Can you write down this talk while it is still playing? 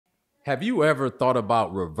Have you ever thought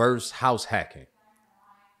about reverse house hacking?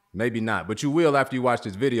 Maybe not, but you will after you watch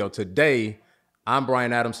this video. Today, I'm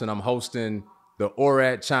Brian Adamson. I'm hosting the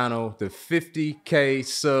ORAT channel, the 50K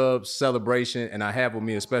sub celebration, and I have with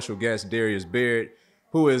me a special guest, Darius Barrett,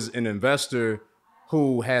 who is an investor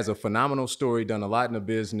who has a phenomenal story, done a lot in the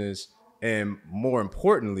business, and more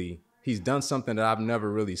importantly, he's done something that I've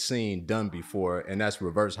never really seen done before, and that's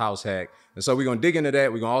reverse house hack. And so we're gonna dig into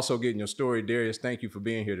that. We're gonna also get in your story. Darius, thank you for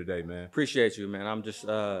being here today, man. Appreciate you, man. I'm just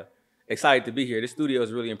excited to be here. This studio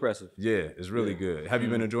is really impressive. Yeah, it's really good. Have you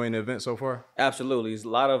been enjoying the event so far? Absolutely. There's a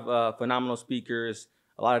lot of phenomenal speakers,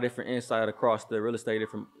 a lot of different insight across the real estate,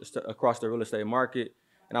 market,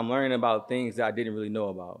 and I'm learning about things that I didn't really know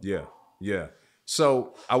about. Yeah, yeah.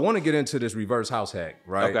 So I want to get into this reverse house hack,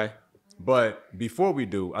 right? Okay. But before we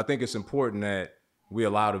do, I think it's important that we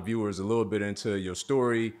allow the viewers a little bit into your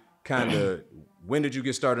story, kind of when did you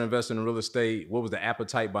get started investing in real estate? What was the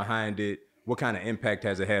appetite behind it? What kind of impact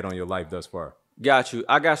has it had on your life thus far? Got you.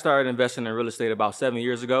 I got started investing in real estate about 7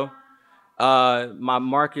 years ago. My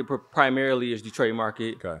market primarily is Detroit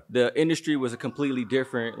market. Okay. The industry was a completely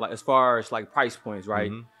different, like as far as like price points,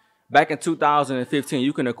 right? Back in 2015,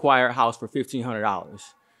 you can acquire a house for $1,500.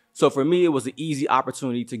 So for me, it was an easy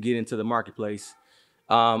opportunity to get into the marketplace.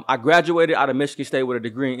 I graduated out of Michigan State with a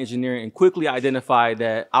degree in engineering and quickly identified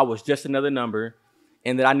that I was just another number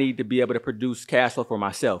and that I needed to be able to produce cash flow for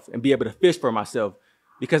myself and be able to fish for myself.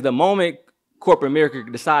 Because the moment corporate America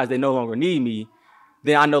decides they no longer need me,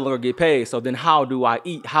 then I no longer get paid. So then how do I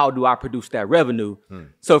eat? How do I produce that revenue?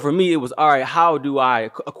 So for me, it was, all right, how do I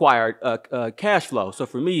acquire cash flow? So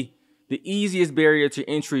for me, the easiest barrier to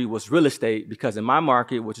entry was real estate because in my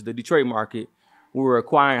market, which is the Detroit market, we were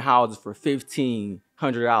acquiring houses for $1,500,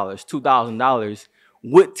 $2,000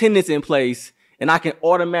 with tenants in place, and I can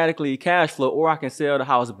automatically cash flow, or I can sell the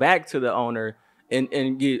house back to the owner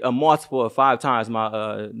and get a multiple of 5 times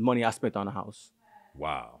my money I spent on the house.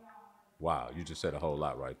 Wow. Wow, you just said a whole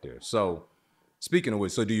lot right there. So speaking of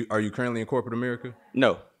which, so are you currently in corporate America?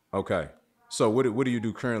 No. Okay. So what do you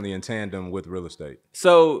do currently in tandem with real estate?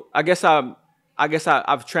 So I guess I've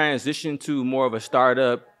transitioned to more of a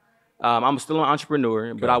startup. I'm still an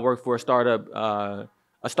entrepreneur, but I work for a startup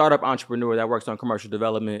entrepreneur that works on commercial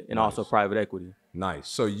development and also private equity. Nice.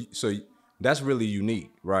 So that's really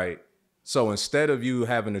unique, right? So instead of you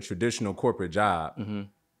having a traditional corporate job,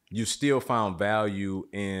 you still found value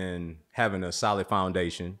in having a solid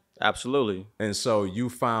foundation. Absolutely. And so you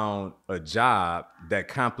found a job that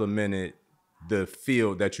complemented the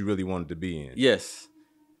field that you really wanted to be in. Yes.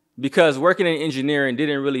 Because working in engineering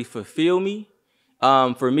didn't really fulfill me.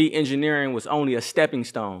 For me, engineering was only a stepping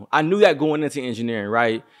stone. I knew that going into engineering,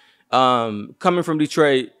 right? Coming from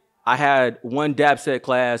Detroit, I had one DAPSET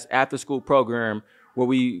class after school program where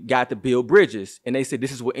we got to build bridges. And they said,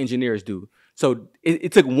 this is what engineers do. So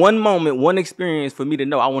it took one moment, one experience for me to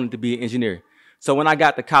know I wanted to be an engineer. So when I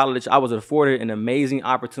got to college, I was afforded an amazing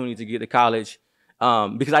opportunity to get to college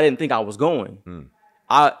because I didn't think I was going.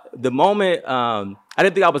 I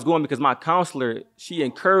didn't think I was going because my counselor, she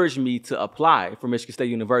encouraged me to apply for Michigan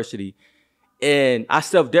State University. And I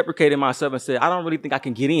self-deprecated myself and said, I don't really think I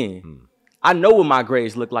can get in. I know what my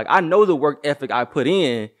grades look like. I know the work ethic I put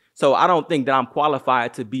in. So I don't think that I'm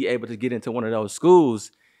qualified to be able to get into one of those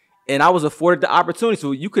schools. And I was afforded the opportunity.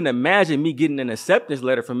 So you can imagine me getting an acceptance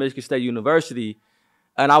letter from Michigan State University.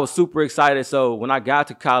 And I was super excited. So when I got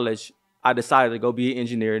to college, I decided to go be an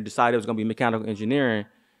engineer and decided it was going to be mechanical engineering.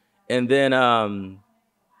 And then,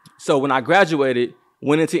 so when I graduated,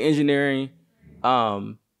 went into engineering,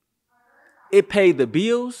 it paid the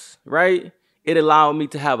bills, right? It allowed me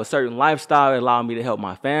to have a certain lifestyle. It allowed me to help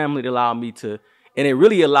my family. It allowed me to, and it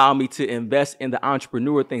really allowed me to invest in the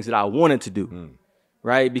entrepreneur things that I wanted to do,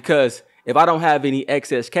 right? Because if I don't have any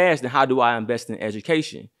excess cash, then how do I invest in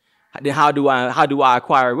education? Then how do I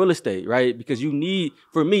acquire real estate, right? Because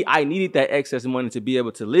for me, I needed that excess money to be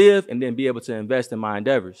able to live and then be able to invest in my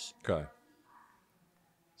endeavors. Okay.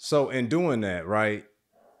 So in doing that, right,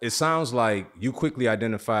 it sounds like you quickly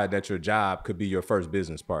identified that your job could be your first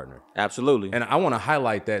business partner. Absolutely. And I want to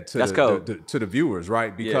highlight that to the viewers,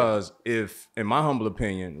 right? Because if, in my humble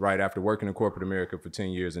opinion, right, after working in corporate America for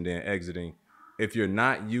 10 years and then exiting, if you're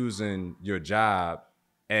not using your job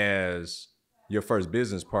as your first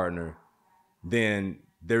business partner, then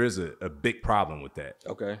there is a big problem with that.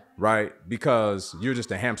 Okay. Right? Because you're just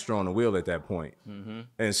a hamster on the wheel at that point.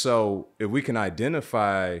 And so if we can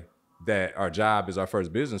identify that our job is our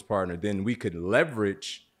first business partner, then we could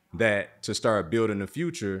leverage that to start building the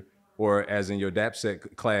future, or as in your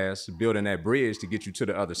DAPSET class, building that bridge to get you to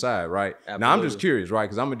the other side, right? Absolutely. Now, I'm just curious, right?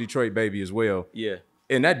 Because I'm a Detroit baby as well. Yeah.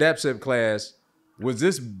 In that DAPSET class, Was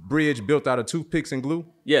this bridge built out of toothpicks and glue?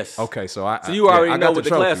 Yes. Okay, so you already know what the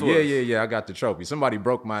class was. Yeah, I got the trophy. Somebody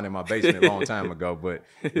broke mine in my basement a long time ago, but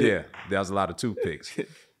yeah, there was a lot of toothpicks.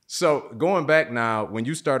 So going back now, when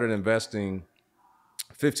you started investing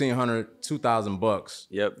 $1,500, $2,000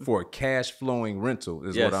 Yep. for a cash flowing rental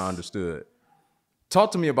is Yes. what I understood.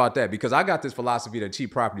 Talk to me about that, because I got this philosophy that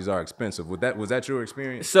cheap properties are expensive. Was that your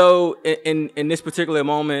experience? So in this particular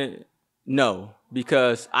moment, no,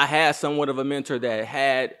 because I had somewhat of a mentor that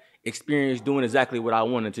had experience doing exactly what I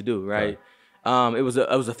wanted to do, right? It was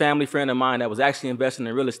a family friend of mine that was actually investing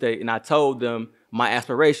in real estate, and I told them my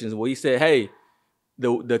aspirations. Well, he said, hey,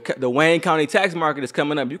 the Wayne County tax market is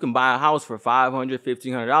coming up. You can buy a house for $500,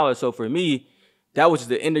 $1,500. So for me, that was just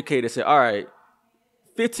the indicator. Said, all right,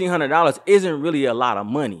 $1,500 isn't really a lot of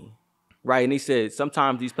money, right? And he said,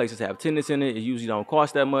 sometimes these places have tenants in it. It usually don't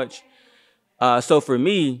cost that much. So for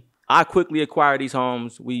me, I quickly acquired these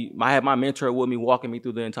homes. I had my mentor with me, walking me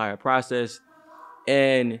through the entire process.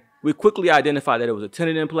 And we quickly identified that it was a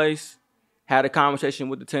tenant in place, had a conversation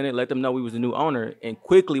with the tenant, let them know we was the new owner, and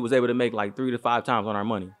quickly was able to make like 3 to 5 times on our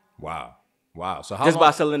money. Wow. So just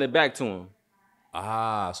by selling it back to him.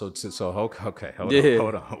 Okay,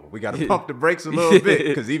 hold on. We got to pump the brakes a little bit,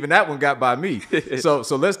 because even that one got by me. So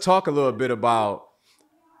let's talk a little bit about,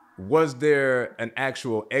 was there an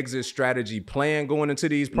actual exit strategy plan going into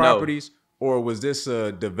these properties, or was this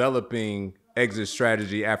a developing exit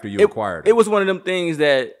strategy after you acquired it? It was one of them things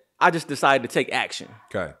that I just decided to take action.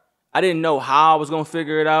 Okay. I didn't know how I was going to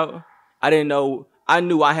figure it out. I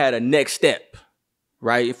knew I had a next step,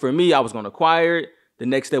 right? For me, I was going to acquire it. The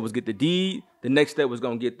next step was get the deed. The next step was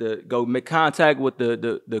going to go make contact with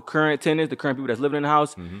the current tenants, the current people that's living in the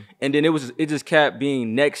house. Mm-hmm. And then it just kept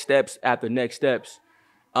being next steps after next steps.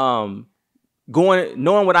 Knowing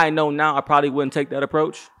what I know now, I probably wouldn't take that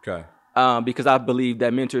approach. Okay. Because I believe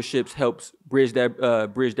that mentorship helps bridge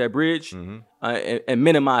that bridge, mm-hmm. And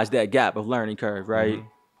minimize that gap of learning curve, right? Mm-hmm.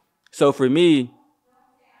 So for me,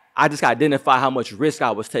 I just identified how much risk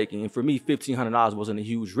I was taking. And for me, $1,500 wasn't a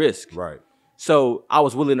huge risk. Right. So I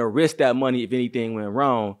was willing to risk that money if anything went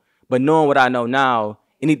wrong. But knowing what I know now,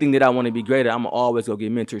 anything that I want to be great at, I'm going to always go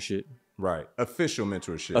get mentorship. Right. Official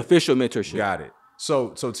mentorship. Official mentorship. Got it.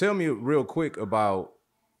 So tell me real quick about,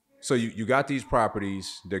 so you got these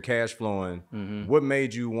properties, they're cash flowing. Mm-hmm. What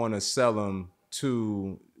made you want to sell them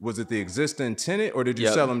to, was it the existing tenant, or did you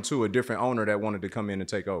sell them to a different owner that wanted to come in and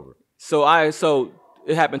take over? So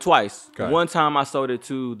it happened twice. Okay. One time I sold it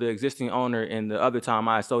to the existing owner, and the other time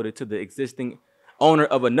I sold it to the existing owner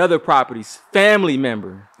of another property's family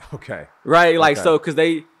member. Okay. Right? Like, okay. So, because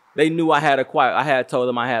they knew I had told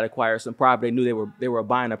them I had acquired some property. They knew they were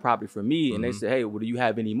buying a property from me, and mm-hmm. They said, hey, well, do you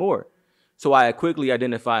have any more? So I quickly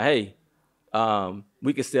identified, hey,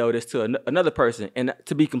 we could sell this to another person. And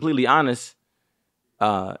to be completely honest,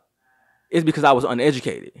 it's because I was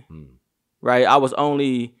uneducated, right? I was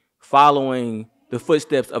only following the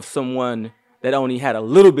footsteps of someone that only had a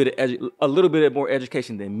little bit more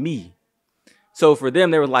education than me. So for them,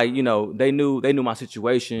 they were like, they knew my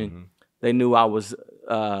situation. Mm-hmm. They knew I was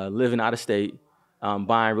living out of state,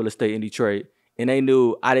 buying real estate in Detroit. And they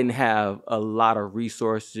knew I didn't have a lot of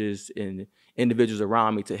resources and individuals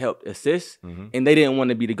around me to help assist. Mm-hmm. And they didn't want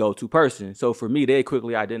to be the go-to person. So for me, they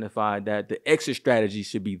quickly identified that the exit strategy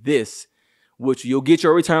should be this, which you'll get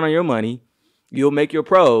your return on your money, you'll make your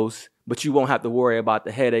pros, but you won't have to worry about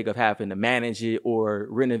the headache of having to manage it or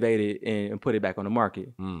renovate it and put it back on the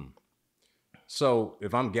market. Mm. So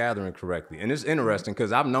if I'm gathering correctly, and it's interesting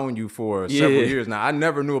because I've known you for several years now. I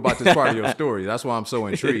never knew about this part of your story. That's why I'm so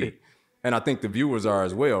intrigued. And I think the viewers are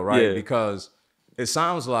as well, right? Yeah. Because it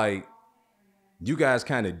sounds like you guys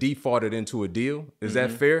kind of defaulted into a deal. Is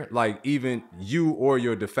that fair? Like even you or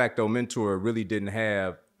your de facto mentor really didn't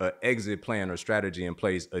have an exit plan or strategy in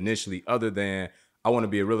place initially, other than I want to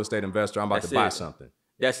be a real estate investor. I'm about to buy something.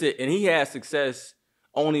 That's it. And he had success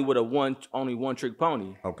only with only one trick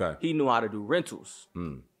pony. Okay. He knew how to do rentals.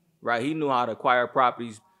 Right. He knew how to acquire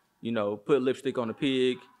properties, put lipstick on the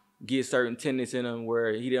pig, get certain tenants in them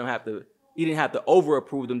where he didn't have to over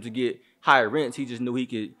approve them to get higher rents. He just knew he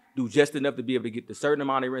could do just enough to be able to get the certain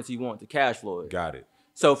amount of rents he wanted to cash flow it. Got it.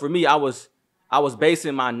 So for me, I was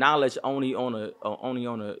basing my knowledge only on a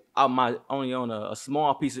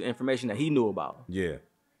small piece of information that he knew about. Yeah.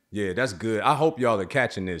 Yeah, that's good. I hope y'all are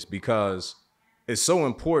catching this, because it's so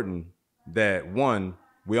important that, one,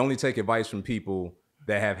 we only take advice from people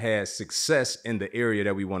that have had success in the area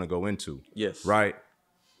that we want to go into. Yes. Right?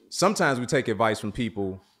 Sometimes we take advice from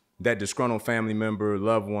people, that disgruntled family member,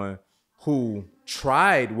 loved one, who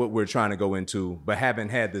tried what we're trying to go into, but haven't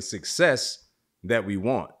had the success that we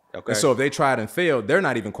want. Okay. And so if they tried and failed, they're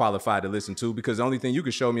not even qualified to listen to, because the only thing you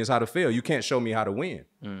can show me is how to fail. You can't show me how to win,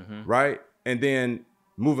 right? And then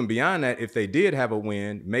moving beyond that, if they did have a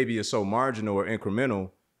win, maybe it's so marginal or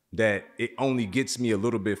incremental that it only gets me a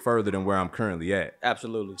little bit further than where I'm currently at.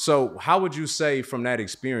 Absolutely. So how would you say from that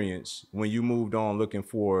experience, when you moved on looking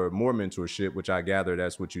for more mentorship, which I gather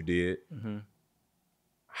that's what you did,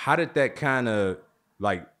 how did that kind of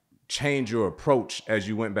like change your approach as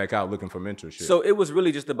you went back out looking for mentorship? So it was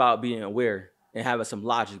really just about being aware and having some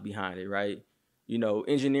logic behind it, right? You know,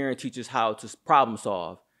 engineering teaches how to problem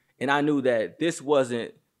solve. And I knew that this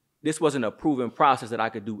wasn't a proven process that I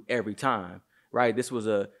could do every time, right? This was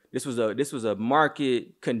a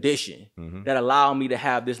market condition that allowed me to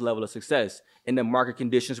have this level of success. And the market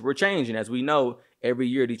conditions were changing. As we know, every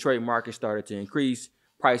year Detroit market started to increase.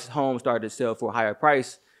 Homes started to sell for a higher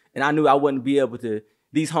price. And I knew I wouldn't be able to,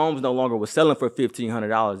 these homes no longer were selling for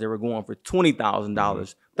 $1,500. They were going for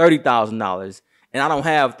 $20,000, $30,000. And I don't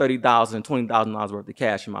have $30,000, $20,000 worth of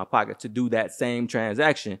cash in my pocket to do that same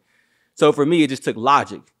transaction. So for me, it just took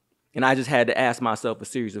logic. And I just had to ask myself a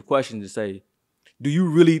series of questions to say, do you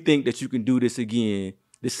really think that you can do this again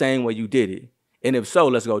the same way you did it? And if so,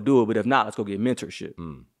 let's go do it. But if not, let's go get mentorship.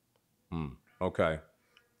 Okay.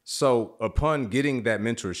 So upon getting that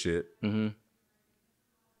mentorship,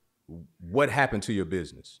 what happened to your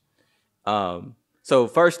business? So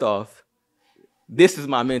first off, this is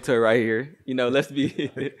my mentor right here. You know, let's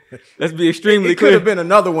be extremely clear. It could have been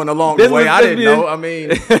another one along the way. I didn't know. I mean,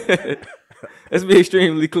 let's be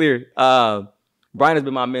extremely clear. Brian has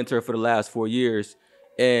been my mentor for the last 4 years.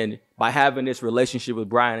 And by having this relationship with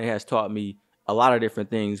Brian, it has taught me a lot of different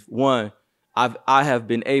things. One, I have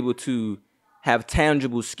been able to have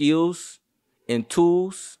tangible skills and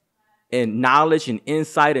tools and knowledge and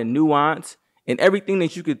insight and nuance and everything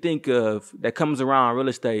that you could think of that comes around real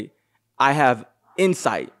estate. I have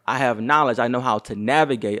insight. I have knowledge. I know how to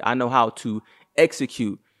navigate. I know how to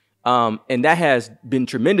execute. And that has been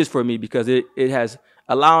tremendous for me because it has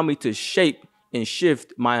allowed me to shape and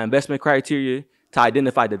shift my investment criteria to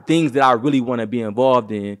identify the things that I really want to be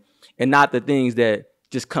involved in and not the things that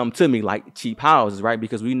just come to me like cheap houses, right?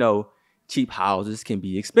 Because we know cheap houses can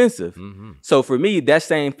be expensive. So for me, that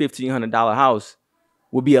same $1,500 house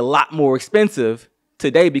will be a lot more expensive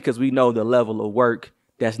today because we know the level of work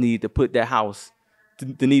that's needed to put that house,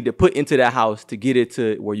 to put into that house to get it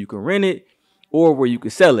to where you can rent it or where you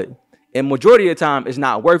can sell it. And majority of the time, it's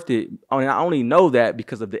not worth it. And I only know that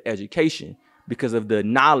because of the education, because of the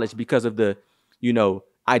knowledge, because of the, you know,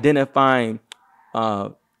 identifying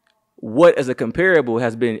what as a comparable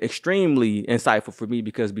has been extremely insightful for me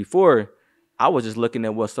because before I was just looking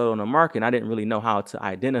at what's sold on the market and I didn't really know how to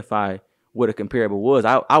identify what a comparable was.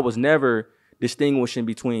 I was never distinguishing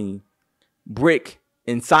between brick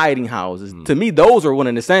and siding houses. To me, those are one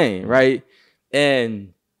and the same, right?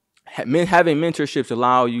 And having mentorships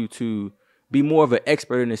allow you to be more of an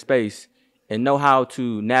expert in the space and know how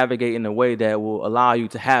to navigate in a way that will allow you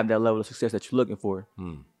to have that level of success that you're looking for.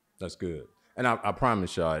 That's good. And I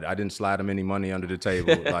promise y'all, I didn't slide them any money under the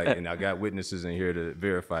table. And I got witnesses in here to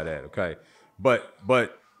verify that. Okay. But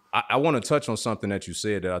I want to touch on something that you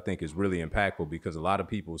said that I think is really impactful because a lot of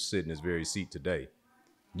people sit in this very seat today.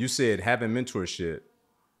 You said having mentorship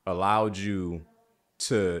allowed you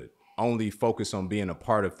to only focus on being a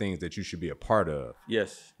part of things that you should be a part of.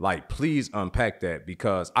 Yes. Like, please unpack that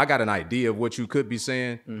because I got an idea of what you could be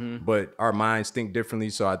saying, but our minds think differently.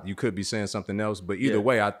 So you could be saying something else. But either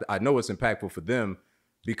way, I know it's impactful for them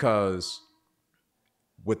because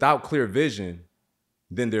without clear vision,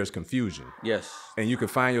 then there's confusion. Yes. And you can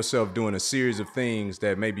find yourself doing a series of things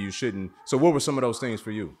that maybe you shouldn't. So what were some of those things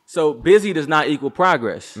for you? So busy does not equal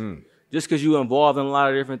progress. Just because you're involved in a lot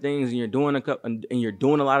of different things and you're doing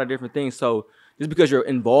a lot of different things. So just because you're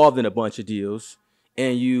involved in a bunch of deals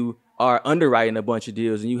and you are underwriting a bunch of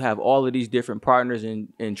deals and you have all of these different partners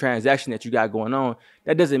and transactions that you got going on,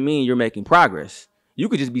 that doesn't mean you're making progress. You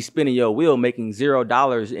could just be spinning your wheel making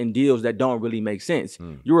 $0 in deals that don't really make sense.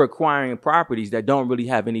 You're acquiring properties that don't really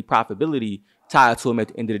have any profitability tied to them at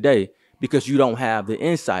the end of the day because you don't have the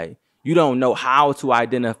insight. You don't know how to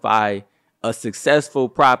identify a successful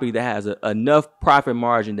property that has enough profit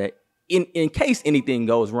margin that in case anything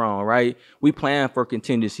goes wrong, right? We plan for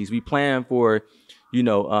contingencies. We plan for, you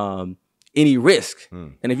know, any risk.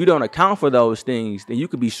 And if you don't account for those things, then you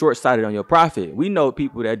could be short-sighted on your profit. We know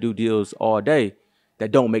people that do deals all day that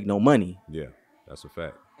don't make no money. Yeah, that's a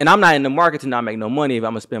fact. And I'm not in the market to not make no money. If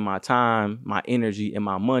I'm gonna spend my time, my energy, and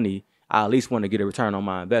my money, I at least want to get a return on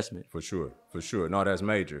my investment. For sure, for sure. No, that's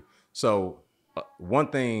major. So one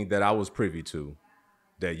thing that I was privy to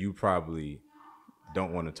that you probably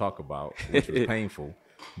don't want to talk about, which was painful,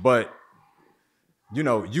 But, you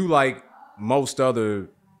know, you like most other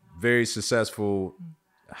very successful,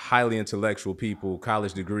 highly intellectual people,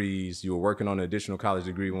 college degrees. You were working on an additional college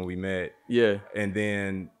degree when we met. Yeah. And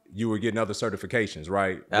then you were getting other certifications,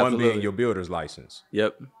 right? Absolutely. One being your builder's license.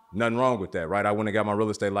 Yep. Nothing wrong with that, right? I went and got my real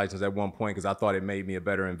estate license at one point because I thought it made me a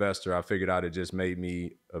better investor. I figured out it just made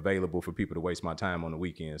me available for people to waste my time on the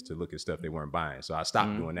weekends to look at stuff they weren't buying. So I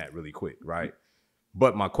stopped doing that really quick, right?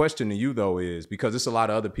 But my question to you, though, is because there's a lot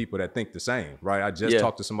of other people that think the same, right? I just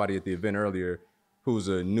talked to somebody at the event earlier who's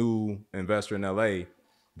a new investor in LA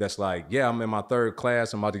that's like, yeah, I'm in my third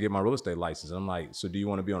class. I'm about to get my real estate license. And I'm like, so do you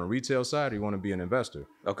want to be on the retail side or do you want to be an investor?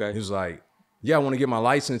 Okay. He was like, yeah, I want to get my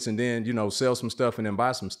license and then, you know, sell some stuff and then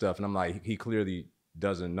buy some stuff. And I'm like, he clearly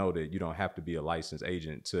doesn't know that you don't have to be a licensed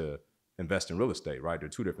agent to invest in real estate, right? They're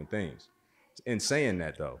two different things. In saying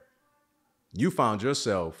that, though, you found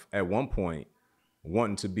yourself at one point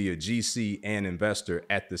wanting to be a GC and investor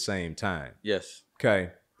at the same time. Yes.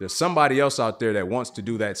 Okay. There's somebody else out there that wants to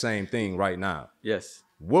do that same thing right now. Yes.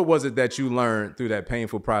 What was it that you learned through that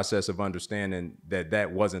painful process of understanding that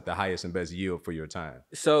that wasn't the highest and best yield for your time?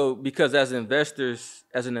 So, because as an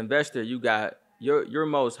investor, you got your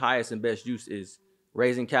most highest and best use is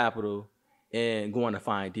raising capital and going to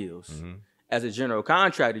find deals. Mm-hmm. As a general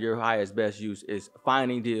contractor, your highest best use is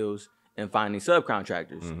finding deals and finding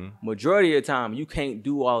subcontractors. Mm-hmm. Majority of the time, you can't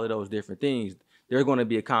do all of those different things. There's going to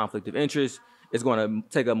be a conflict of interest. It's going to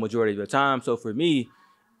take a majority of your time. So for me,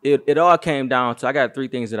 it all came down to, I got three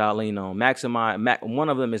things that I lean on. One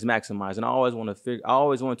of them is maximize, and I always want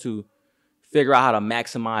to figure out how to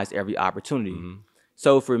maximize every opportunity. Mm-hmm.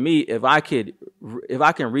 So for me, if I can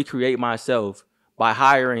recreate myself by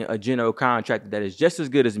hiring a general contractor that is just as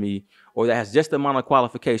good as me, or that has just the amount of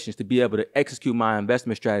qualifications to be able to execute my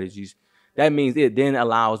investment strategies, that means it then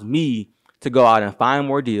allows me to go out and find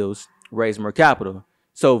more deals, raise more capital.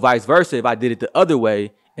 So vice versa, if I did it the other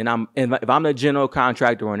way, and if I'm the general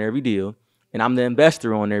contractor on every deal, and I'm the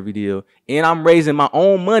investor on every deal, and I'm raising my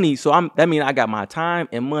own money, so that means I got my time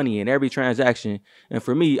and money in every transaction. And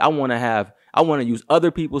for me, I want to use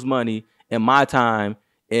other people's money and my time,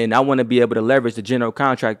 and I want to be able to leverage the general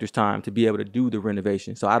contractor's time to be able to do the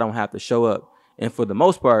renovation, so I don't have to show up. And for the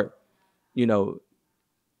most part, you know,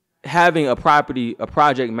 having a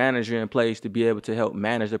project manager in place to be able to help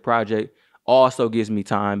manage the project also gives me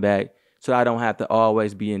time back, so I don't have to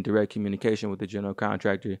always be in direct communication with the general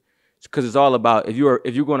contractor. Because it's all about, if you're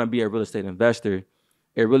going to be a real estate investor,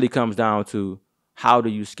 it really comes down to how do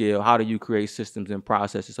you scale, how do you create systems and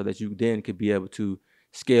processes so that you then could be able to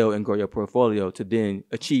scale and grow your portfolio to then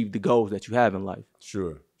achieve the goals that you have in life.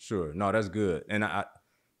 Sure. No, that's good. And I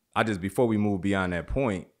just, before we move beyond that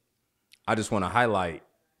point, I just want to highlight,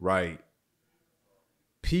 right,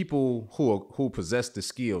 people who possess the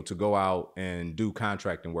skill to go out and do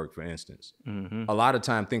contracting work, for instance, a lot of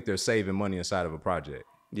time think they're saving money inside of a project.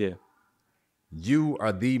 Yeah. You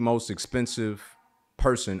are the most expensive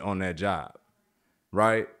person on that job,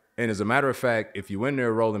 right? And as a matter of fact, if you're in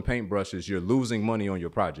there rolling paintbrushes, you're losing money on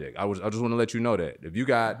your project. I just want to let you know that. If you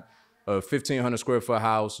got a 1,500 square foot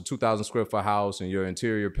house, a 2,000 square foot house, and your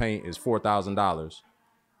interior paint is $4,000,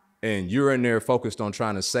 and you're in there focused on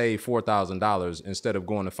trying to save $4,000 instead of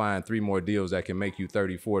going to find 3 more deals that can make you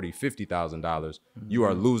 $30,000, $40,000, $50,000, you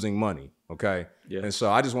are losing money, okay? Yeah. And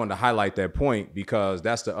so I just wanted to highlight that point because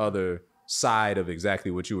that's the other side of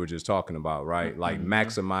exactly what you were just talking about, right? Like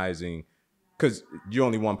maximizing, because you're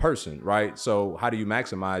only one person, right? So how do you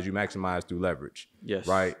maximize? You maximize through leverage, yes,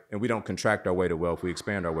 right? And we don't contract our way to wealth, we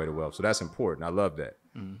expand our way to wealth. So that's important. I love that.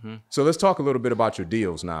 So let's talk a little bit about your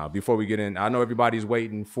deals now before we get in. I know everybody's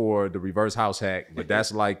waiting for the reverse house hack, but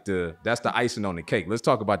that's like that's the icing on the cake. Let's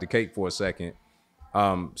talk about the cake for a second.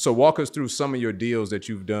 So walk us through some of your deals that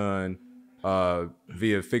you've done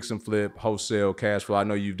via fix and flip, wholesale, cash flow. I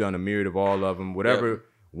know you've done a myriad of all of them. Whatever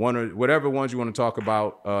ones you want to talk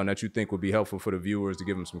about that you think would be helpful for the viewers to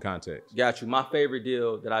give them some context. Got you. My favorite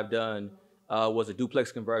deal that I've done was a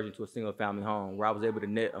duplex conversion to a single family home where I was able to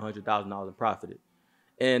net $100,000 in profit.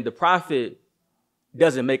 And the profit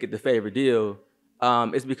doesn't make it the favorite deal.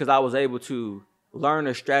 It's because I was able to learn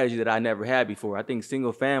a strategy that I never had before. I think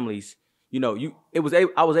single families, you know,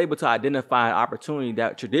 I was able to identify an opportunity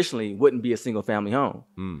that traditionally wouldn't be a single family home.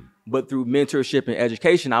 But through mentorship and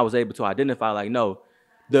education, I was able to identify, like, no,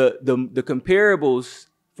 the comparables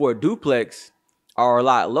for a duplex are a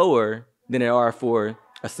lot lower than they are for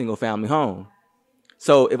a single family home.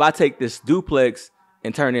 So if I take this duplex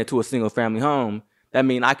and turn it into a single family home, that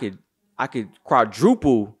means I could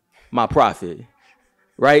quadruple my profit,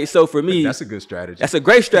 right? So for me, that's a good strategy. That's a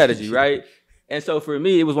great strategy, right? And so for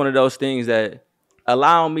me, it was one of those things that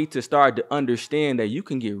allowed me to start to understand that you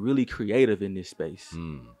can get really creative in this space,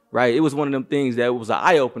 right? It was one of them things that was an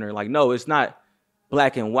eye-opener. Like, no, it's not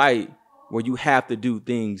black and white where you have to do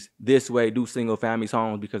things this way, do single-family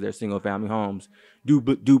homes because they're single-family homes, do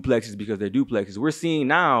duplexes because they're duplexes. We're seeing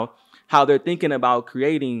now how they're thinking about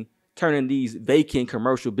turning these vacant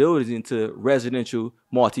commercial buildings into residential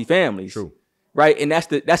multifamilies. True. Right? And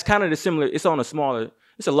that's kind of the similar, it's on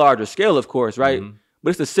it's a larger scale, of course, right?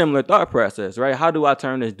 But it's a similar thought process, right? How do I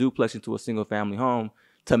turn this duplex into a single family home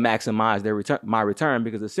to maximize my return?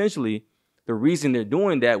 Because essentially, the reason they're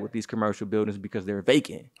doing that with these commercial buildings is because they're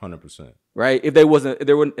vacant. 100%. Right? If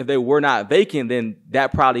they were not vacant, then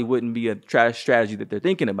that probably wouldn't be a strategy that they're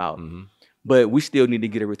thinking about. But we still need to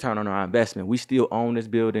get a return on our investment. We still own this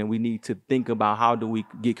building. We need to think about how do we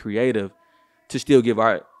get creative to still give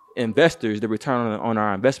our investors the return on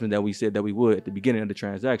our investment that we said that we would at the beginning of the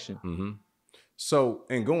transaction. So,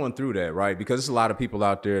 in going through that, right, because there's a lot of people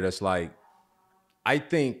out there that's like, I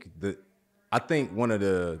think one of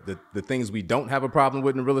the things we don't have a problem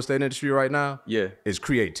with in the real estate industry right now is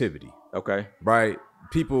creativity. Okay. Right?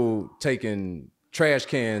 People taking trash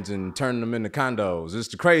cans and turning them into condos. It's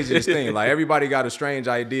the craziest thing. Like, everybody got a strange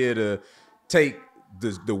idea to take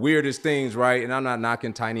the weirdest things, right? And I'm not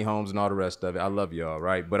knocking tiny homes and all the rest of it. I love y'all,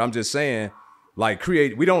 right? But I'm just saying, like,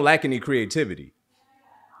 we don't lack any creativity.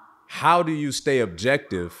 How do you stay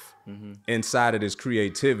objective inside of this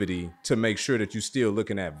creativity to make sure that you're still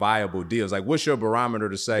looking at viable deals? Like, what's your barometer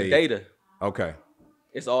to say? The data. Okay.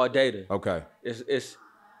 It's all data. Okay. It's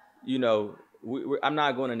I'm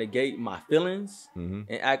not going to negate my feelings and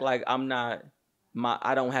act like I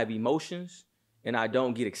don't have emotions and I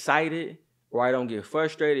don't get excited or I don't get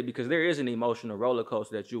frustrated, because there is an emotional roller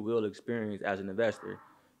coaster that you will experience as an investor.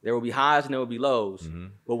 There will be highs and there will be lows.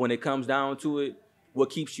 But when it comes down to it, what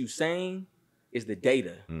keeps you sane is the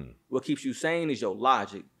data. What keeps you sane is your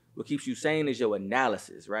logic. What keeps you sane is your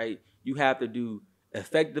analysis, right? You have to do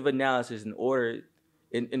effective analysis in order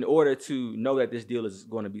to know that this deal is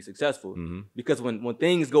going to be successful. Because when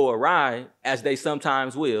things go awry, as they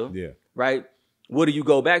sometimes will, right? What do you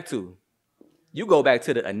go back to? You go back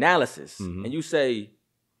to the analysis and you say,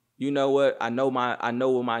 you know what? I know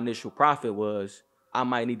what my initial profit was. I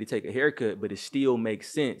might need to take a haircut, but it still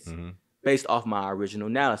makes sense based off my original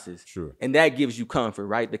analysis. Sure. And that gives you comfort,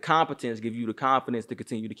 right? The competence gives you the confidence to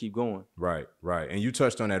continue to keep going. Right, right. And you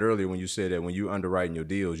touched on that earlier when you said that when you underwriting your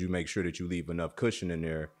deals, you make sure that you leave enough cushion in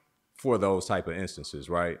there for those type of instances,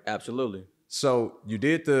 right? Absolutely. So you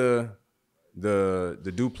did the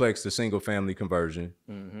duplex to single family conversion,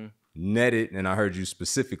 netted, and I heard you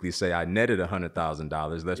specifically say I netted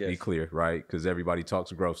 $100,000. Let's be clear, right? Because everybody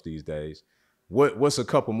talks gross these days. What's a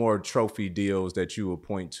couple more trophy deals that you would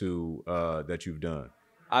point to that you've done?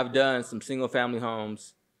 I've done some single family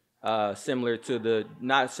homes, not similar to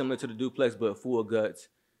the duplex, but full guts.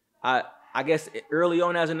 I guess early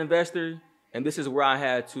on as an investor, and this is where I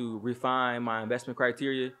had to refine my investment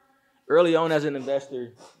criteria. Early on as an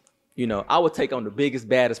investor, I would take on the biggest,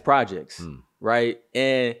 baddest projects, right?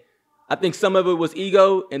 And I think some of it was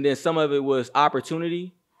ego, and then some of it was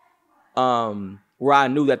opportunity. Where I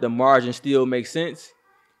knew that the margin still makes sense.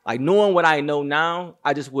 Like, knowing what I know now,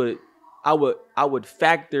 I would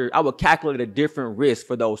calculate a different risk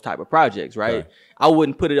for those type of projects, right? I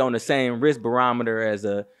wouldn't put it on the same risk barometer as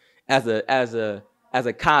a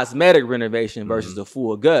cosmetic renovation versus a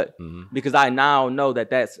full gut, because I now know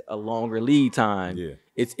that that's a longer lead time.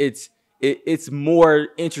 It's more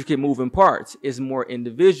intricate moving parts. It's more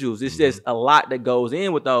individuals. It's just a lot that goes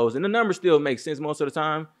in with those, and the numbers still make sense most of the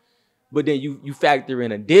time. But then you factor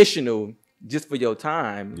in additional just for your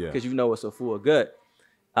time, because it's a full gut.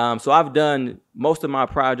 So I've done most of my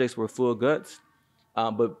projects were full guts,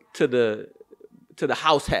 but to the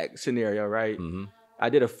house hack scenario, right? I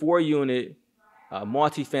did a 4-unit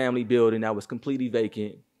multifamily building that was completely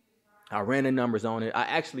vacant. I ran the numbers on it. I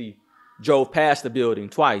actually drove past the building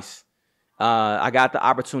twice. I got the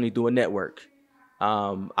opportunity through a network.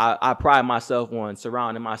 I pride myself on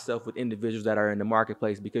surrounding myself with individuals that are in the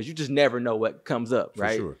marketplace, because you just never know what comes up,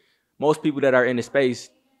 right? For sure. Most people that are in the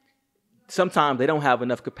space, sometimes they don't have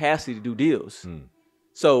enough capacity to do deals.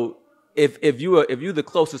 So if you're the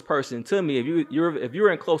closest person to me, if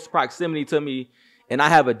you're in close proximity to me, and I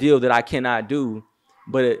have a deal that I cannot do,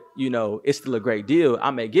 but it's still a great deal,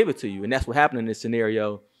 I may give it to you. And that's what happened in this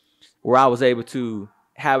scenario, where I was able to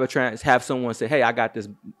have someone say, hey, I got this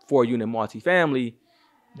 4-unit multifamily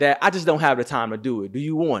that I just don't have the time to do it. Do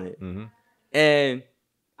you want it? And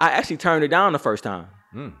I actually turned it down the first time.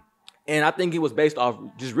 And I think it was based off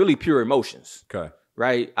just really pure emotions.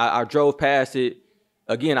 Right? I drove past it.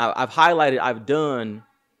 Again, I've highlighted, I've done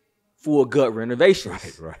full gut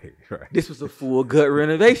renovations. Right. This was a full gut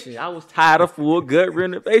renovation. I was tired of full gut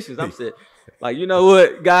renovations. I'm saying, like, you know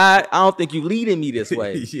what, God, I don't think you leading me this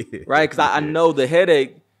way, right? Because I know the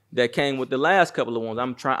headache that came with the last couple of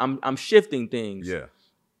ones. I'm shifting things. Yeah.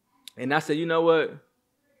 And I said, you know what?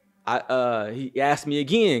 He asked me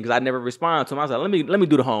again because I never responded to him. I was like, let me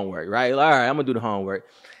do the homework, right? Like, all right, I'm gonna do the homework.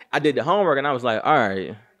 I did the homework and I was like, all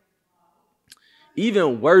right.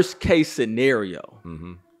 Even worst case scenario,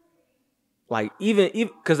 like even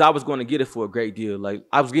because I was going to get it for a great deal. Like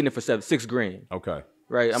I was getting it for $6 grand. Okay.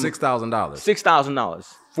 Right. $6,000.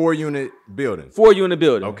 $6,000. 4-unit building. 4-unit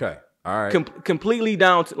building. Okay. All right. Completely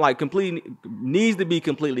down to like completely needs to be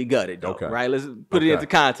completely gutted though. Okay. Right. Let's put it into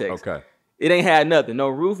context. Okay. It ain't had nothing. No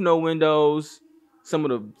roof, no windows. Some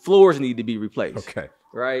of the floors need to be replaced. Okay.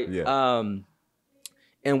 Right. Yeah.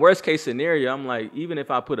 In worst case scenario, I'm like, even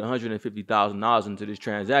if I put $150,000 into this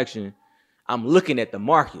transaction, I'm looking at the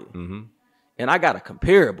market, and I got a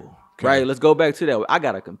comparable. Okay. Right? Let's go back to that. I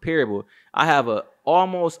got a comparable. I have a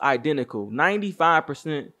almost identical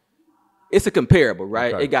 95%. It's a comparable,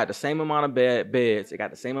 right? Okay. It got the same amount of beds. It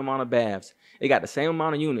got the same amount of baths. It got the same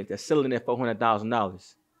amount of units that's selling at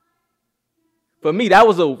 $400,000. For me, that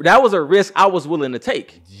was a risk I was willing to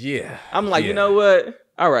take. Yeah. I'm like, you know what?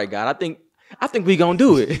 All right, God, I think we gonna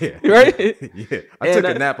do it, right? Yeah, I took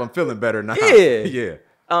a nap. I'm feeling better now. Yeah.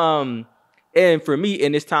 And for me,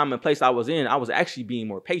 in this time and place I was in, I was actually being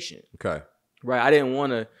more patient. Okay. Right. I didn't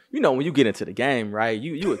want to, when you get into the game, right?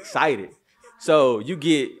 You excited, so you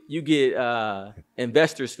get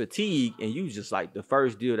investors fatigue, and you just like the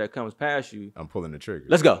first deal that comes past you. I'm pulling the trigger.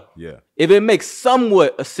 Let's go. Yeah. If it makes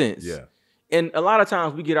somewhat a sense. Yeah. And a lot of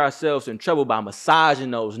times we get ourselves in trouble by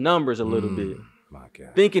massaging those numbers a little bit. My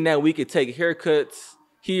God. Thinking that we could take haircuts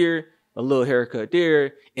here, a little haircut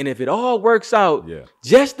there, and if it all works out,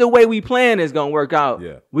 just the way we plan is gonna work out,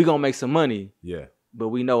 we're gonna make some money. Yeah. But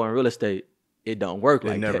we know in real estate, it don't work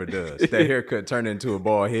like that. It never does. That haircut turned into a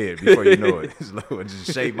bald head before you know it. It's like, I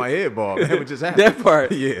just shaved my head bald. Man, what just happened? That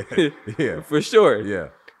part. Yeah. For sure. Yeah.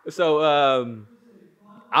 So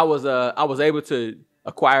I was able to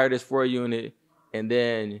acquire this 4-unit, and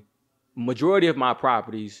then majority of my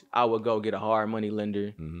properties, I would go get a hard money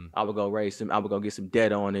lender. I would go get some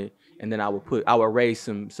debt on it, and then I would raise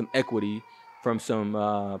some equity from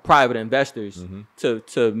some private investors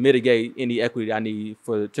to mitigate any equity I need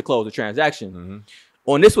to close the transaction.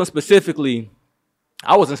 On this one specifically,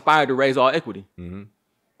 I was inspired to raise all equity.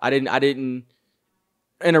 I didn't,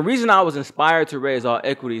 and the reason I was inspired to raise all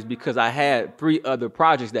equity is because I had 3 other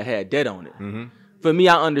projects that had debt on it. For me,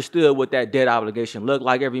 I understood what that debt obligation looked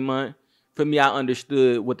like every month. For me, I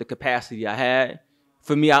understood what the capacity I had.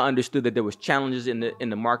 For me, I understood that there was challenges in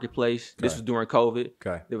the marketplace. Okay. This was during COVID.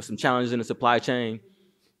 Okay. There was some challenges in the supply chain.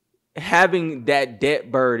 Having that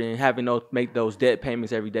debt burden, having to make those debt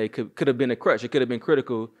payments every day could have been a crutch. It could have been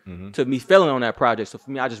critical to me failing on that project. So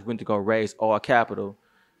for me, I just went to go raise all capital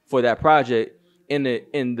for that project. And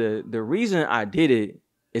the reason I did it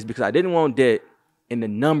is because I didn't want debt, and the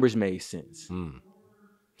numbers made sense.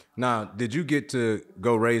 Now, did you get to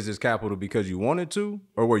go raise this capital because you wanted to,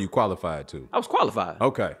 or were you qualified to? I was qualified.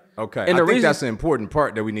 Okay. And I think that's the important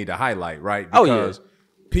part that we need to highlight, right? Because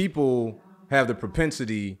people have the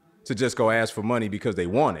propensity to just go ask for money because they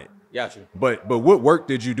want it. Gotcha. But what work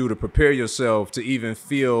did you do to prepare yourself to even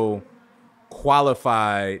feel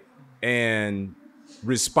qualified and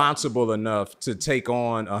responsible enough to take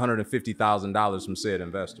on $150,000 from said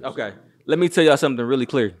investors? Okay. Let me tell y'all something really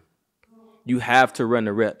clear. You have to run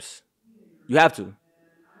the reps. You have to.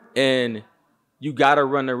 And you got to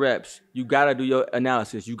run the reps. You got to do your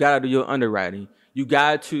analysis. You got to do your underwriting. You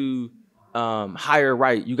got to hire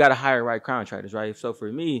right. You got to hire right contractors, right? So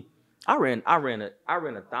for me, I ran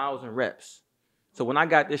 1,000 reps. So when I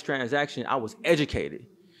got this transaction, I was educated.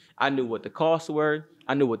 I knew what the costs were.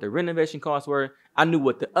 I knew what the renovation costs were. I knew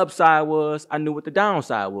what the upside was. I knew what the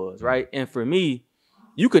downside was, right? And for me,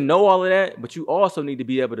 you can know all of that, but you also need to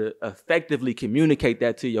be able to effectively communicate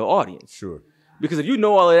that to your audience. Sure. Because if you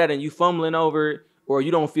know all of that and you fumbling over it, or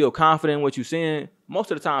you don't feel confident in what you're saying,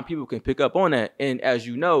 most of the time people can pick up on that. And as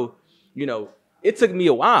you know, it took me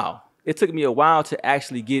a while. It took me a while to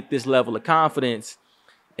actually get this level of confidence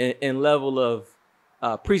and level of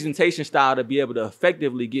presentation style to be able to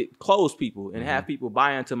effectively close people and have people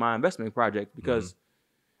buy into my investment project, because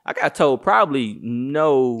I got told probably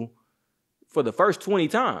no for the first 20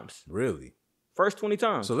 times. Really? First 20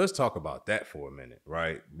 times. So let's talk about that for a minute,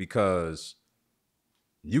 right? Because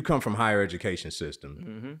you come from higher education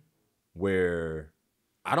system where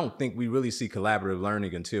I don't think we really see collaborative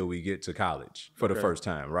learning until we get to college for the first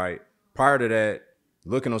time, right? Prior to that,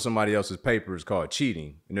 looking on somebody else's paper is called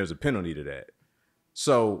cheating, and there's a penalty to that.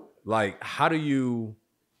 So, like, how do you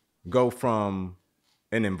go from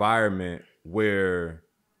an environment where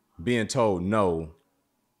being told no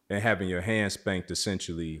and having your hand spanked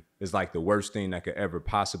essentially is like the worst thing that could ever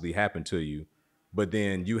possibly happen to you, but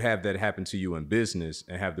then you have that happen to you in business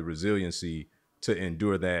and have the resiliency to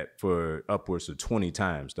endure that for upwards of 20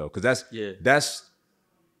 times though? Because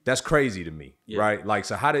that's crazy to me, right? Like,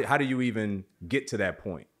 so how do you even get to that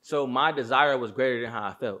point? So my desire was greater than how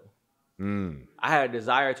I felt. I had a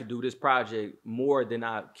desire to do this project more than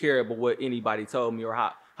I cared about what anybody told me or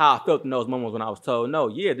how I felt in those moments when I was told no.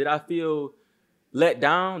 Yeah, did I feel let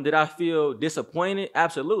down? Did I feel disappointed?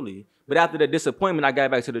 Absolutely. But after the disappointment, I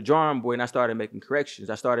got back to the drawing board and I started making corrections.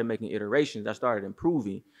 I started making iterations. I started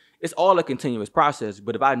improving. It's all a continuous process.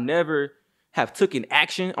 But if I never have taken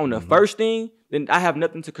action on the first thing, then I have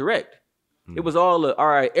nothing to correct. It was all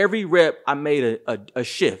right. Every rep, I made a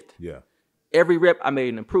shift. Yeah. Every rep, I made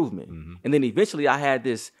an improvement. And then eventually I had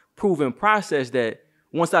this proven process that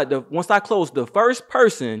once I closed the first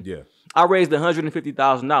person, I raised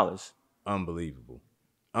 $150,000. Unbelievable.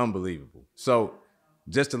 So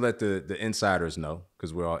just to let the insiders know,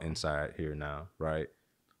 because we're all inside here now, right?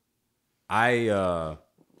 I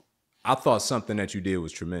thought something that you did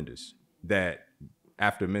was tremendous. That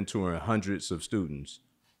after mentoring hundreds of students,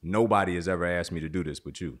 nobody has ever asked me to do this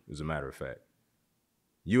but you, as a matter of fact.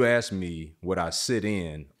 You asked me would I sit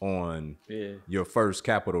in on your first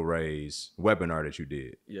capital raise webinar that you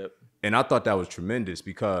did. Yep. And I thought that was tremendous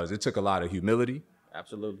because it took a lot of humility.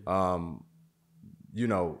 Absolutely. You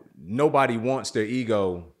know, nobody wants their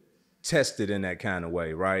ego tested in that kind of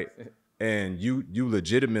way, right? And you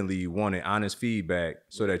legitimately wanted honest feedback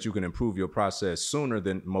so that you can improve your process sooner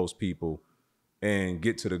than most people and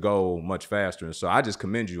get to the goal much faster. And so I just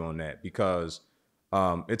commend you on that because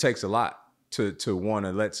it takes a lot to want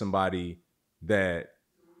to let somebody that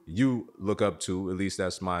you look up to, at least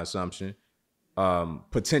that's my assumption,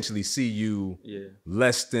 potentially see you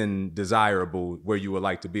less than desirable where you would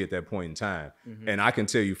like to be at that point in time. And I can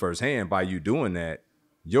tell you firsthand, by you doing that,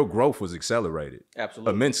 your growth was accelerated.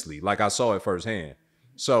 Absolutely. Immensely. Like I saw it firsthand.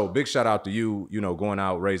 So big shout out to you, you know, going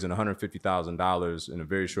out raising $150,000 in a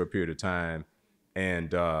very short period of time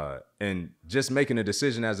and just making a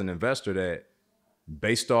decision as an investor that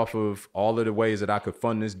based off of all of the ways that I could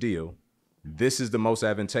fund this deal, this is the most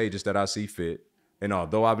advantageous that I see fit. And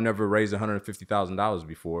although I've never raised $150,000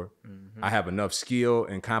 before, I have enough skill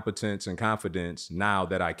and competence and confidence now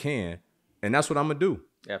that I can. And that's what I'm going to do.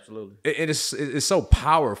 Absolutely. It's so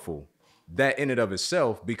powerful, that in and of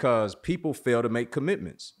itself, because people fail to make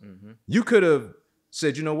commitments. You could have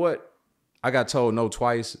said, you know what? I got told no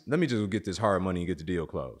twice. Let me just get this hard money and get the deal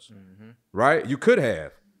closed. Right? You could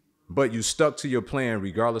have, but you stuck to your plan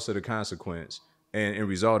regardless of the consequence. And in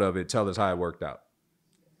result of it, tell us how it worked out.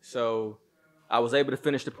 So I was able to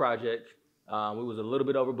finish the project. We was a little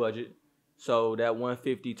bit over budget. So that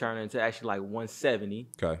 150 turned into actually like 170.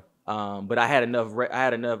 Okay. But I had enough.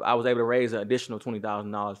 I was able to raise an additional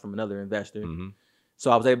 $20,000 from another investor. So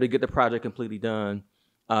I was able to get the project completely done.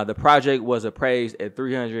 The project was appraised at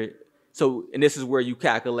 300. So, and this is where you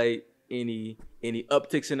calculate any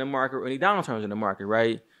upticks in the market or any downturns in the market,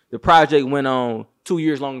 right? The project went on 2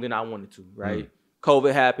 years longer than I wanted to, right?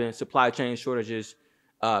 COVID happened, supply chain shortages,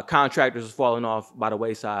 contractors was falling off by the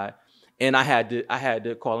wayside, and I had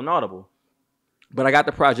to call an audible. But I got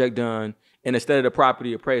the project done, and instead of the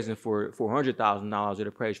property appraising for $400,000, it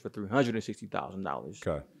appraised for $360,000.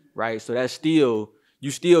 Okay. Right? So that's still,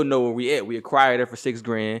 you still know where we at. We acquired it for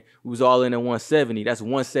 $6,000. We was all in at 170. That's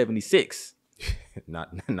 176. Not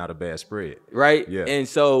a bad spread. Right? Yeah. And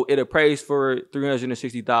so it appraised for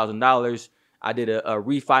 $360,000. I did a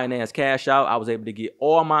refinance cash out. I was able to get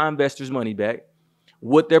all my investors' money back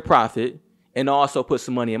with their profit and also put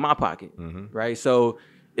some money in my pocket. Right? So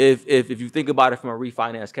if you think about it from a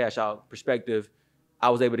refinance cash out perspective, I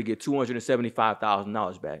was able to get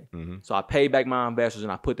 $275,000 back. So I paid back my investors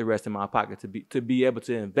and I put the rest in my pocket to be able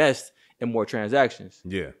to invest in more transactions.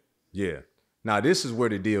 Yeah. Yeah. Now, this is where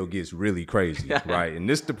the deal gets really crazy, right? And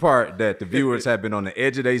this is the part that the viewers have been on the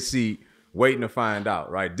edge of their seat waiting to find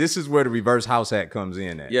out, right? This is where the reverse house hack comes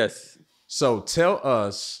in at. Yes. So tell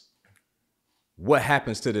us what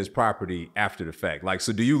happens to this property after the fact. Like,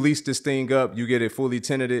 so do you lease this thing up? You get it fully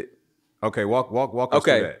tenanted? Okay, walk us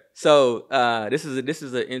through that. So this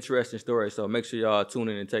is an interesting story, so make sure y'all tune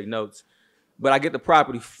in and take notes. But I get the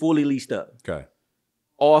property fully leased up. Okay.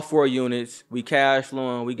 All 4 units, we cash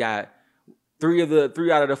flowing, we got three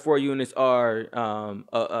out of the 4 units are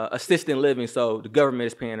assisted living, so the government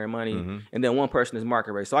is paying their money, and then 1 person is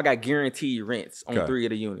market rate. So I got guaranteed rents on 3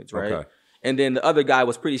 of the units, right? Okay. And then the other guy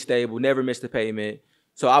was pretty stable, never missed a payment.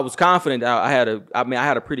 So I was confident that I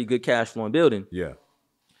had a pretty good cash flow in building. Yeah.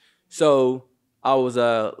 So I was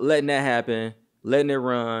letting that happen, letting it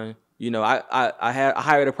run. I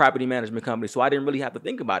hired a property management company, so I didn't really have to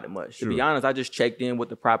think about it much. To be honest, I just checked in with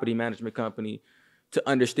the property management company to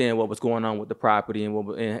understand what was going on with the property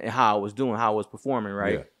and how I was doing, how I was performing,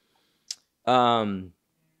 right? Yeah.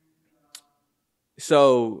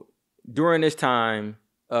 So during this time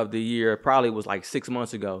of the year, probably was like 6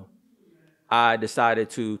 months ago, I decided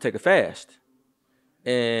to take a fast.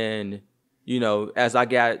 And, as I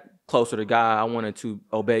got closer to God, I wanted to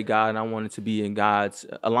obey God and I wanted to be in God's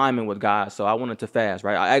alignment with God. So I wanted to fast,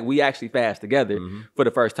 right? We actually fast together for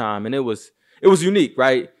the first time, and it was unique,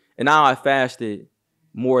 right? And now I fasted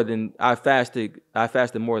more than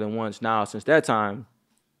once now since that time.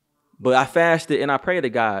 But I fasted and I prayed to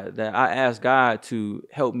God that I asked God to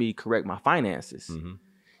help me correct my finances.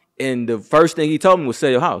 And the first thing he told me was sell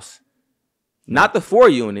your house, not the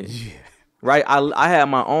 4-unit, right? I had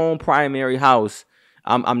my own primary house.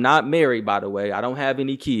 I'm not married, by the way. I don't have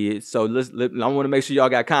any kids. So I want to make sure y'all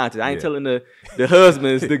got content. I ain't telling the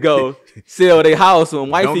husbands to go sell their house when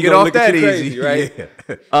wifey gonna look at you crazy, right?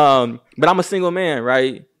 Yeah. But I'm a single man,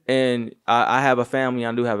 right? And I have a family.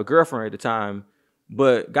 I do have a girlfriend at the time.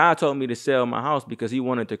 But God told me to sell my house because he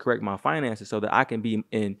wanted to correct my finances so that I can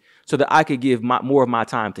so that I could give more of my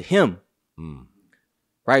time to him.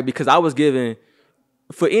 Right? Because I was giving,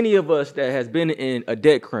 for any of us that has been in a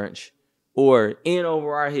debt crunch or in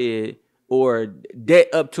over our head or debt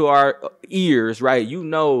up to our ears, right?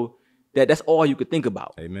 That's all you could think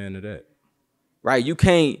about. Amen to that. Right? You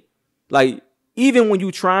can't, even when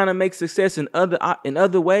you're trying to make success in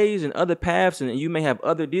other ways and other paths, and you may have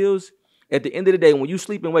other deals, at the end of the day, when you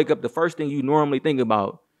sleep and wake up, the first thing you normally think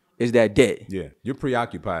about is that debt. Yeah, you're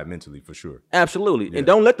preoccupied mentally for sure. Absolutely. Yeah. And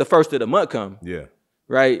don't let the first of the month come. Yeah.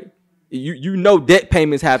 Right? Debt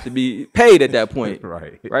payments have to be paid at that point.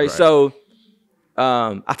 Right. So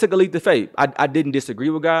I took a leap of faith. I didn't disagree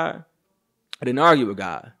with God. I didn't argue with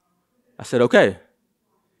God. I said, okay.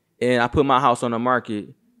 And I put my house on the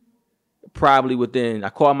market. Probably I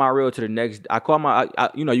called my realtor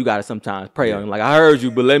you got to sometimes pray on him. Like, I heard you,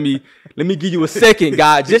 but let me give you a second,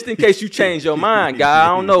 God, just in case you change your mind, God.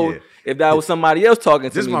 I don't know if that was somebody else talking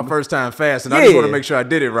to me. This is my first time fasting. I just want to make sure I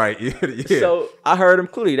did it right. So I heard him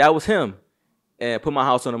clearly. That was him. And put my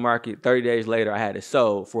house on the market. 30 days later, I had it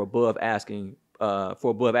sold for above asking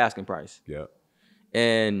price. Yeah.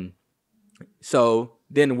 And so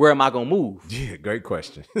then where am I going to move? Yeah, great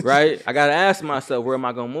question. Right? I got to ask myself, where am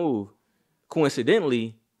I going to move?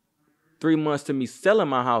 Coincidentally, 3 months to me selling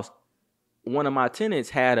my house, one of my tenants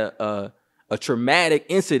had a traumatic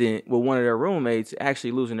incident with one of their roommates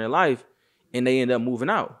actually losing their life, and they ended up moving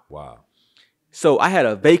out. Wow. So I had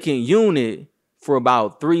a vacant unit for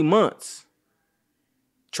about 3 months,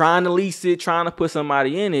 trying to lease it, trying to put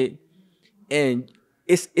somebody in it, and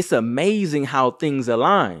it's amazing how things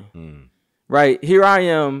align. Right? Here I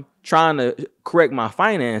am trying to correct my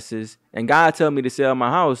finances, and God told me to sell my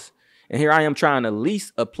house. And here I am trying to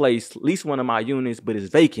lease one of my units, but it's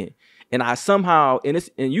vacant. And I somehow, and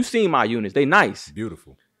you've seen my units, they nice.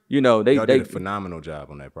 Beautiful. Y'all did a phenomenal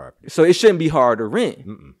job on that property. So it shouldn't be hard to rent.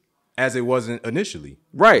 As it wasn't initially.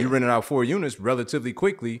 Right. You rented out 4 units relatively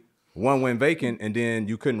quickly. One went vacant, and then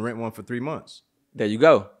you couldn't rent one for 3 months. There you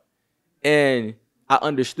go. And I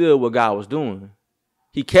understood what God was doing.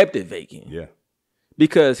 He kept it vacant. Yeah.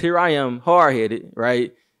 Because here I am, hard-headed,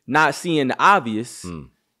 right? Not seeing the obvious.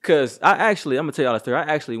 Because I'm going to tell y'all the story. I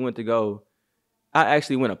actually went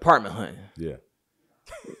apartment hunting. Yeah.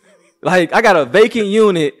 Like, I got a vacant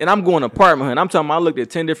unit, and I'm going apartment hunting. I'm talking about I looked at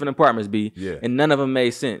 10 different apartments, and none of them made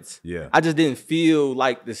sense. Yeah. I just didn't feel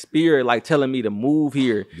like the spirit, like, telling me to move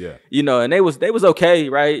here. Yeah. And they was okay,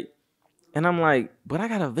 right? And I'm like, but I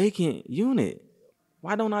got a vacant unit.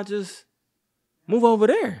 Why don't I just move over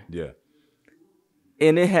there? Yeah.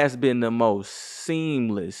 And it has been the most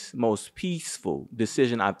seamless, most peaceful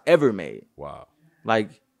decision I've ever made. Wow.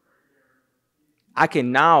 Like, I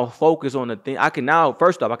can now focus on the thing.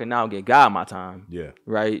 First off, I can now get God my time. Yeah.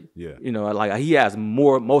 Right? Yeah. Like he has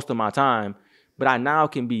most of my time, but I now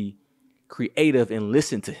can be creative and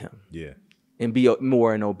listen to him. Yeah. And be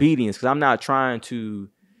more in obedience, because I'm not trying to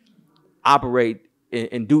operate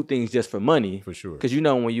and do things just for money. For sure. Because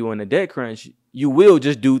when you're in a debt crunch, you will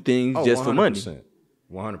just do things just 100%. for money.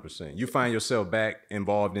 100%. You find yourself back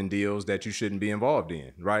involved in deals that you shouldn't be involved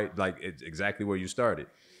in, right? Like, it's exactly where you started.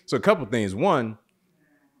 So a couple things. One,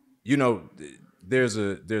 there's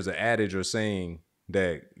an adage or saying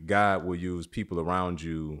that God will use people around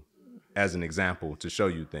you as an example to show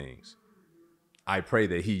you things. I pray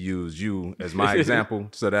that he used you as my example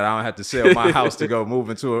so that I don't have to sell my house to go move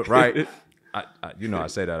into it, right? You know, I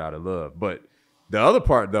say that out of love. But the other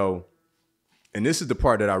part, though, and this is the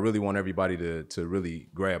part that I really want everybody to really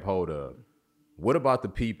grab hold of. What about the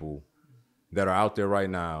people that are out there right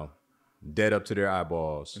now, dead up to their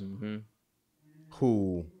eyeballs,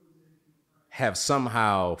 who have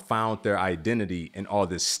somehow found their identity in all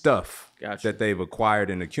this stuff that they've acquired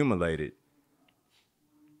and accumulated?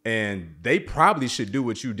 And they probably should do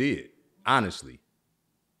what you did, honestly,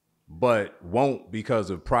 but won't because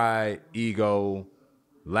of pride, ego,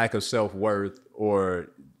 lack of self-worth, or,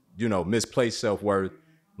 you know, misplaced self-worth.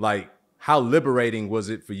 Like, how liberating was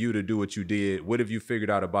it for you to do what you did? What have you figured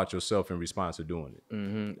out about yourself in response to doing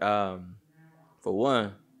it? For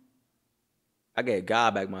one, I gave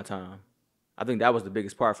God back my time. I think that was the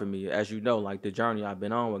biggest part for me. As you know, like, the journey I've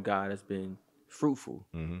been on with God has been fruitful.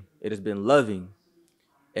 It has been loving.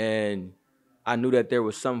 And I knew that there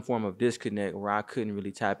was some form of disconnect where I couldn't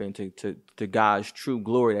really tap into to God's true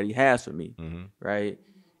glory that he has for me, right?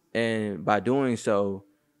 And by doing so,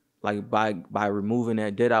 like by removing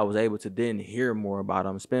that debt, I was able to then hear more about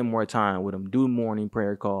him, spend more time with him, do morning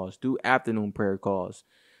prayer calls, do afternoon prayer calls.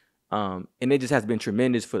 And it just has been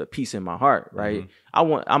tremendous for the peace in my heart, right?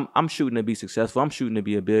 I'm shooting to be successful. I'm shooting to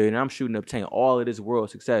be a billionaire. I'm shooting to obtain all of this world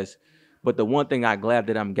success. But the one thing I'm glad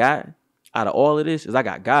that I'm got out of all of this is I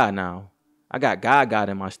got God now. I got God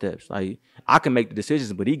guiding my steps. Like, I can make the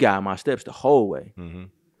decisions, but he guided my steps the whole way.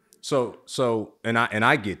 So, and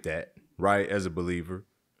I get that, right? As a believer,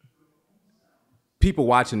 people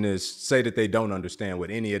watching this say that they don't understand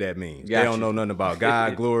what any of that means. They don't know nothing about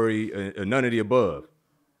God, glory, none of the above.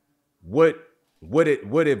 What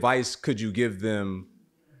advice could you give them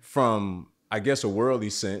from, I guess, a worldly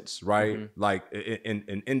sense, right? Like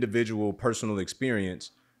an individual personal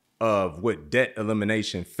experience of what debt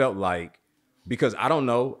elimination felt like? Because I don't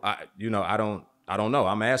know, I don't know.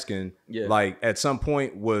 I'm asking, like, at some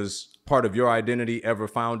point, was part of your identity ever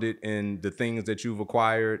founded in the things that you've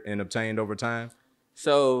acquired and obtained over time?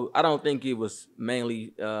 So I don't think it was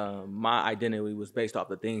mainly my identity was based off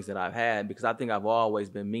the things that I've had, because I think I've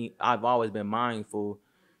always been mindful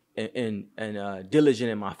and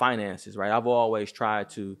diligent in my finances, right? I've always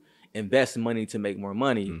tried to invest money to make more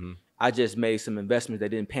money. I just made some investments that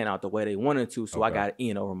didn't pan out the way they wanted to, so I got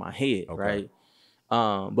in over my head, right?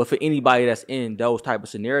 But for anybody that's in those type of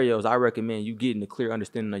scenarios, I recommend you getting a clear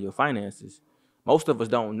understanding of your finances. Most of us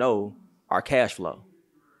don't know our cash flow.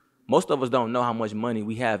 Most of us don't know how much money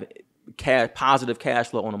we have, positive cash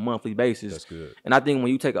flow on a monthly basis. That's good. And I think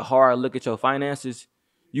when you take a hard look at your finances,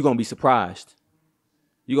 you're gonna be surprised.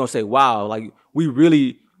 You're gonna say, "Wow, like, we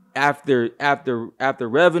really." After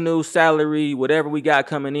revenue, salary, whatever we got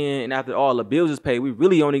coming in, and after all the bills is paid, we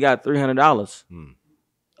really only got $300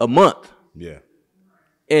 a month. Yeah.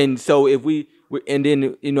 And so if and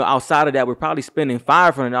then, you know, outside of that, we're probably spending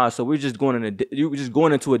 $500. So we're just going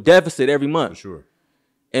into a deficit every month. For sure.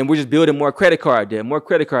 And we're just building more credit card debt. And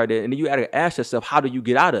then you got to ask yourself, how do you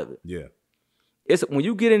get out of it? Yeah. It's when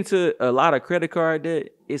you get into a lot of credit card debt,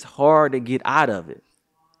 it's hard to get out of it.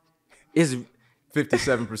 It's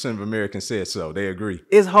 57% of Americans said so. They agree.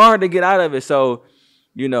 It's hard to get out of it. So,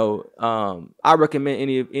 you know, I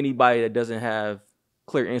recommend anybody that doesn't have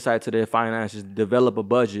clear insight to their finances, develop a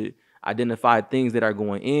budget, identify things that are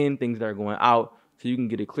going in, things that are going out, so you can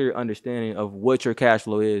get a clear understanding of what your cash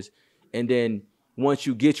flow is. And then once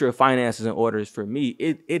you get your finances in order, for me,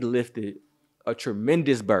 it lifted a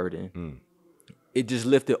tremendous burden. It just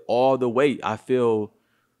lifted all the weight. I feel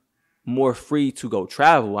more free to go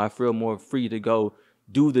travel. I feel more free to go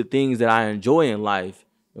do the things that I enjoy in life.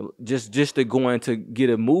 Just to go in to get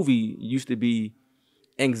a movie used to be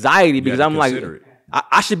anxiety, because I'm like,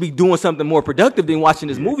 I should be doing something more productive than watching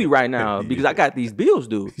this movie right now, because I got these bills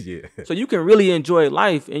due. So you can really enjoy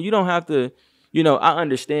life, and you don't have to, you know, I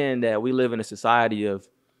understand that we live in a society of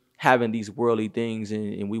having these worldly things,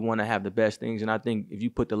 and we want to have the best things. And I think if you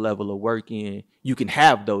put the level of work in, you can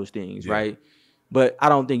have those things, right? But I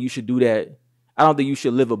don't think you should do that. I don't think you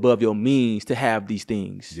should live above your means to have these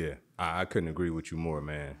things. Yeah, I couldn't agree with you more,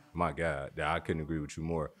 man. My God, I couldn't agree with you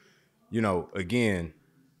more. You know, again,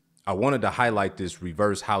 I wanted to highlight this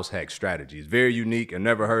reverse house hack strategy. It's very unique. I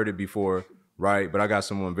never heard it before, right? But I got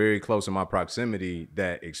someone very close in my proximity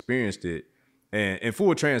that experienced it. And in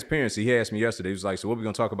full transparency, he asked me yesterday, he was like, so what are we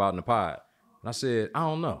going to talk about in the pod? And I said, I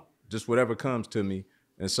don't know. Just whatever comes to me.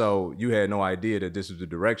 And so you had no idea that this was the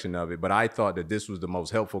direction of it. But I thought that this was the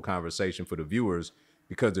most helpful conversation for the viewers,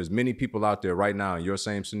 because there's many people out there right now in your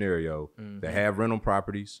same scenario that have rental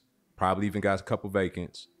properties, probably even got a couple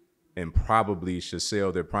vacants, and probably should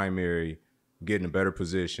sell their primary get in a better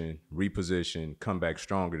position, reposition, come back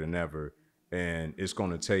stronger than ever. And it's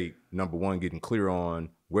going to take, number one, getting clear on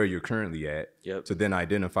where you're currently at to then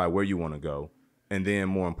identify where you want to go. And then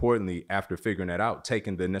more importantly, after figuring that out,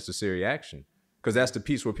 taking the necessary action. Because that's the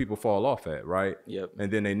piece where people fall off at, right?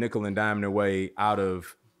 And then they nickel and dime their way out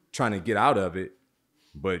of trying to get out of it.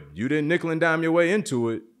 But you didn't nickel and dime your way into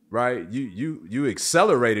it, right? You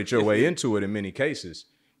accelerated your way into it in many cases.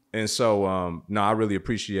 And so, no, I really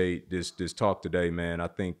appreciate this talk today, man. I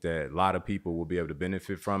think that a lot of people will be able to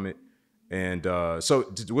benefit from it. And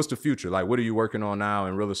so what's the future? Like, what are you working on now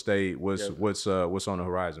in real estate? What's on the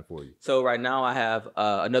horizon for you? So right now I have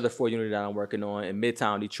another 4-unit that I'm working on in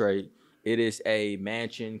Midtown Detroit. It is a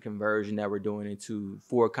mansion conversion that we're doing into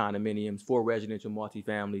 4 condominiums, 4 residential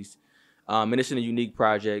multifamilies. And it's a unique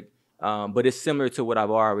project, but it's similar to what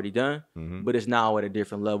I've already done, but it's now at a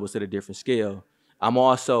different level, it's at a different scale. I'm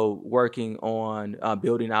also working on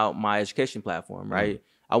building out my education platform, right?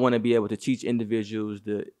 I want to be able to teach individuals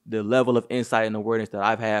the level of insight and awareness that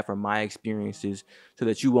I've had from my experiences so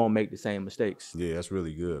that you won't make the same mistakes. Yeah, that's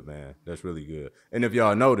really good, man. That's really good. And if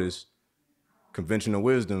y'all notice, conventional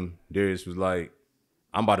wisdom, Darius was like,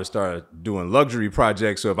 I'm about to start doing luxury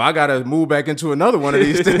projects. So if I got to move back into another one of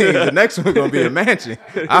these things, the next one's going to be a mansion.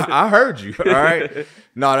 I heard you. All right.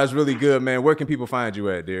 No, that's really good, man. Where can people find you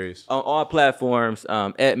at, Darius? On all platforms,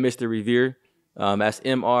 at Mr. Revere. That's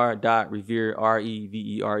Mr.Revere,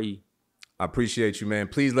 R-E-V-E-R-E. I appreciate you, man.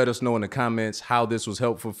 Please let us know in the comments how this was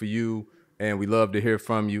helpful for you. And we love to hear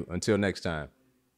from you. Until next time.